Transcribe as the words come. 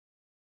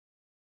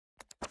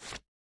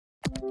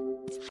Couldn't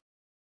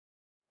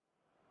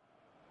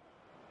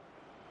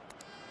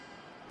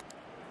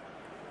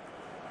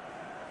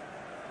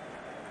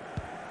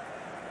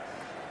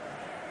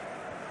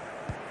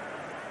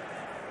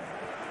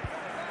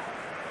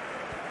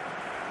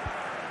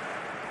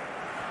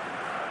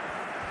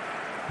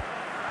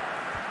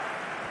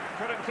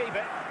keep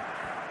it.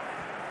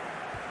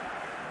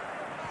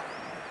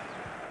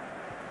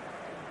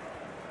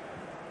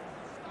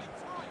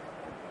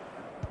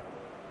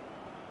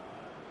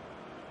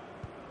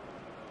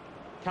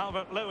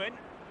 Calvert-Lewin.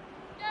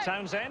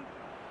 Townsend.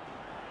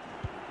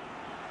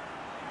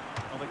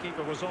 Well, the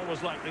keeper was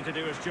always likely to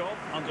do his job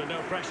under no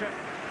pressure.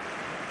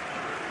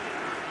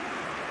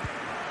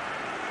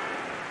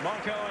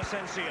 Marco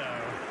Asensio.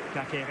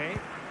 Kakiri.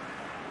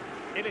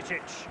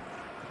 Ilicic. Just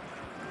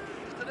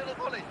a little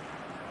volley.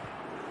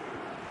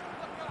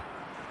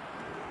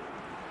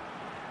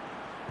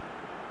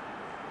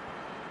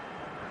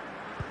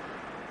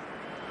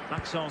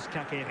 Maxence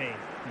Kakiri.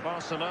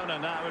 Barcelona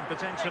now in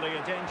potentially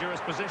a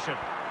dangerous position.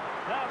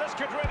 Now this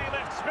could really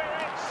lift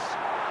spirits.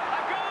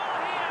 A goal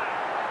here,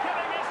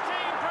 giving his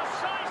team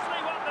precisely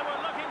what they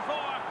were looking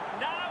for.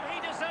 Now he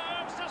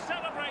deserves to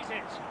celebrate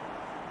it.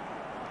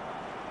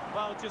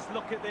 Well, just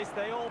look at this.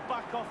 They all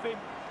back off him,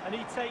 and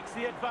he takes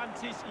the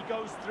advantage. He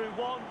goes through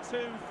 1,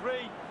 2,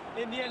 3.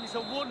 In the end, it's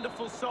a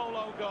wonderful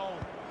solo goal.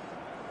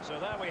 So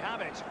there we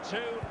have it,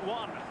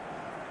 2-1.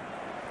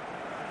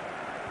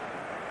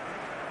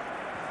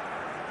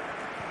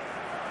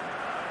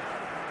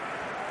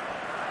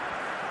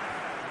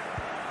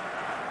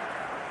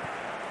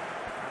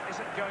 Is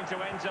it going to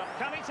end up?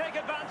 Can he take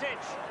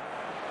advantage?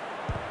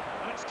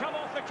 And it's come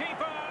off the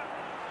keeper.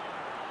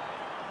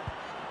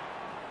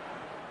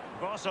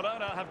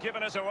 Barcelona have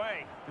given us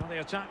away. Well, the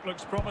attack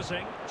looks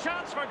promising.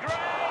 Chance for Gray!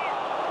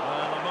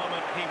 Well, a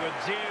moment he would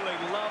dearly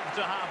love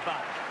to have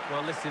back.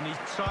 Well, listen, he's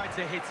tried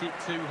to hit it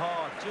too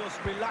hard. Just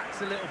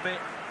relax a little bit,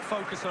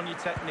 focus on your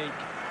technique.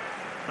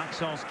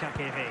 Maxence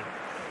Kakiri.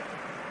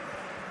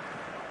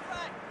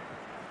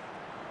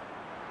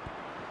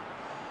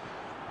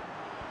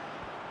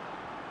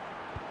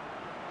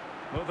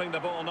 Moving the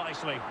ball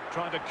nicely,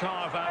 trying to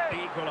carve out the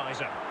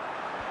equaliser.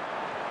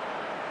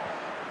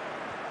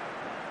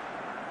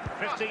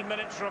 15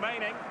 minutes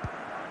remaining.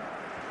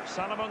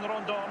 Salomon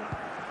Rondon.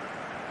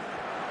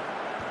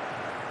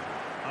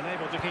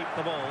 Unable to keep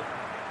the ball.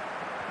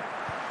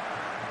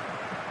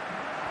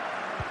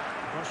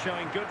 Not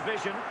showing good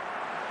vision.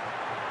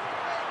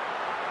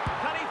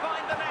 Can he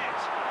find the net?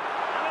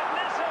 And it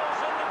nestles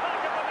in the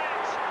back of the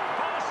net.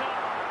 Barca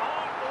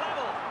are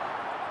level.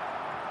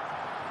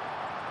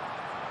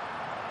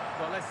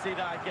 Well, let's see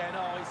that again.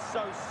 Oh, he's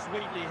so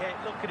sweetly hit.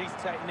 Look at his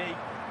technique.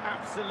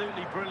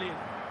 Absolutely brilliant.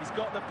 He's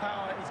got the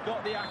power, he's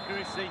got the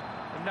accuracy,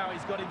 and now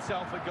he's got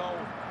himself a goal.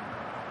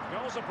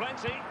 Goals are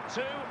plenty.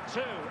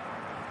 2-2.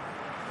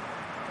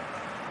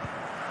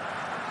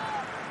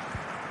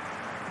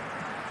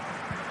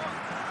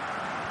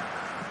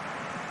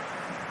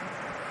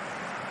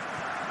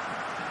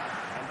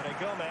 Andre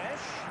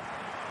Gomes.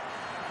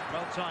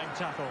 Well-timed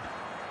tackle.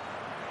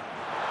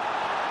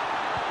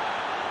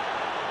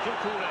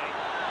 Doucouré.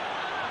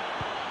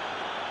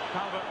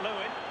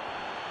 Calvert-Lewin.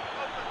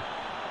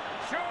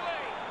 Surely!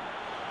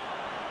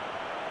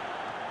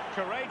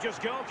 Courageous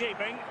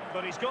goalkeeping,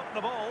 but he's got the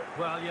ball.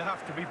 Well, you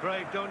have to be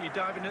brave, don't you,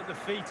 diving at the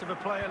feet of a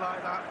player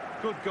like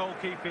that. Good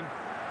goalkeeping.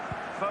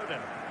 Foden.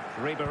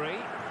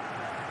 Rivalries.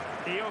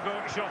 Diogo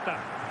Jota.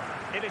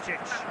 Ilicic.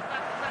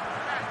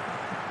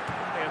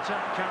 The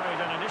attack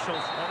carried an initial.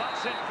 Well,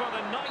 that's it for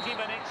the 90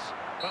 minutes,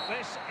 but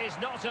this is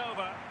not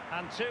over.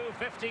 And two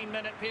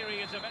 15-minute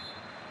periods of it.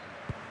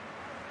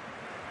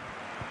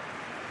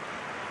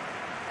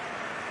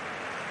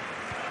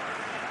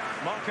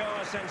 Marco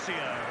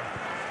Asensio.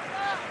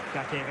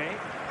 Kakiri.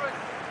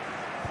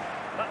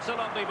 That's a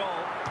lovely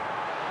ball.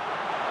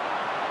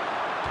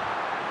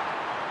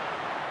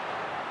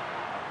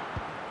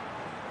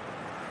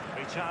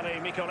 Vitali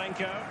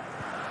Mikolenko.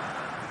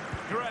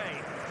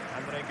 Gray.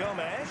 Andre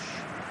Gomes.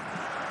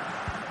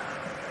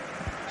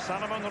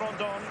 Salomon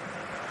Rondon.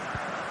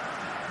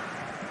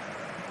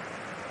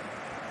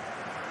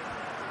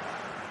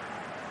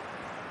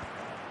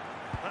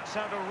 That's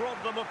how to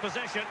rob them of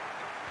possession.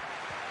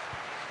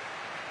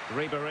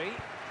 Rivalries.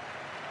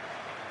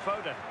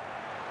 Foden.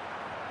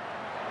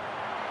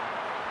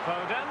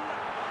 Foden.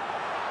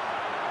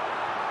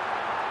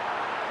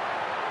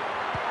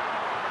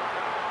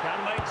 Can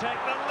they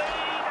take the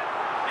lead?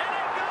 And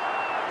it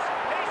goes!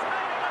 He's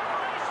made a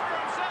place for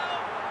himself.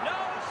 No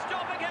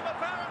stopping him,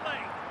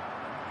 apparently.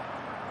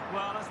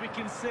 Well, as we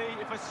can see,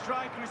 if a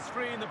striker is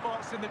free in the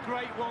box and the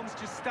great ones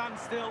just stand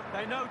still,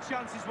 they know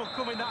chances will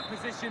come in that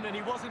position, and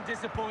he wasn't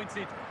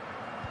disappointed.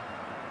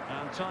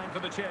 And time for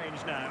the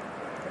change now.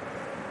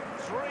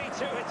 3-2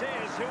 it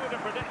is. Who would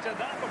have predicted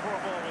that before a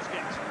ball was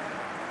kicked?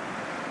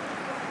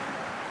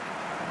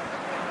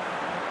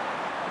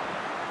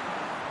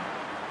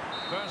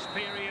 First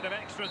period of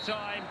extra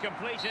time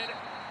completed.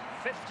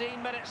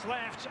 15 minutes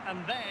left,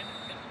 and then...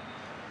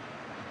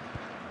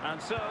 And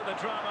so the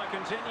drama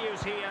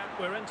continues here.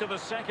 We're into the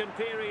second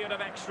period of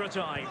extra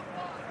time.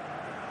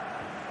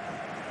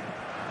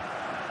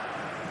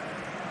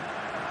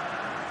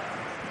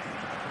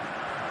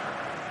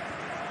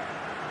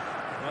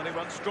 Well, he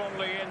went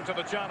strongly into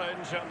the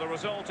challenge, and the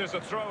result is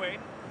a throw-in.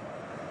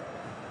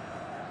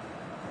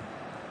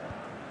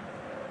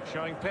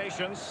 Showing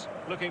patience,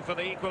 looking for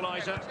the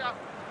equaliser.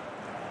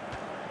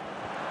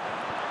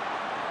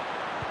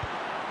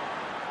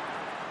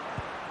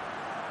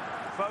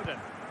 Foden.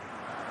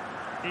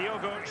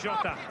 Diogo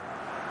Jota.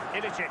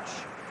 Ilicic.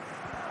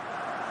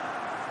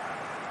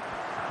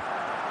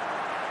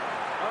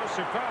 Oh,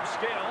 superb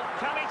skill.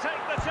 Can he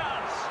take the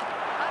chance?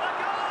 And a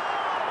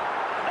goal!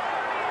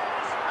 There he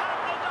is,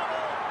 and the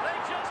double. They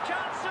just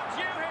can't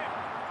subdue him.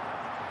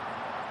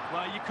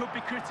 Well, you could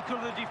be critical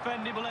of the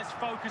defending, but let's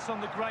focus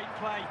on the great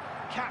play.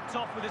 Capped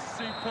off with a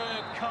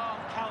superb, calm,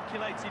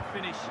 calculated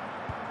finish.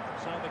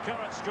 So the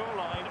current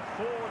scoreline,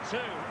 4-2.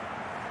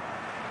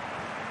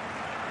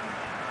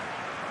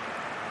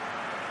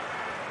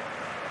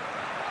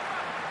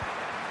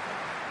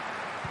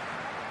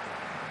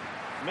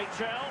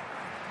 Mitchell.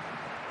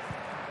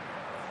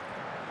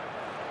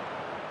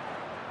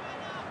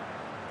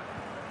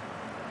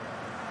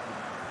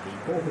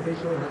 The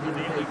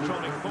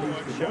electronic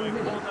board showing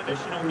 1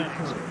 additional minute.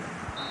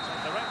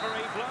 The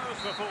referee blows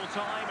for full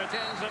time. It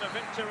ends in a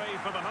victory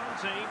for the home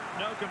team.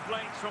 No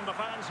complaints from the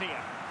fans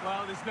here.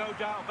 Well, there's no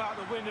doubt about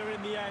the winner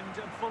in the end,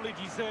 and fully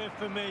deserved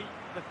for me.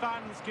 The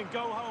fans can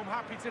go home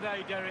happy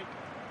today, Derek.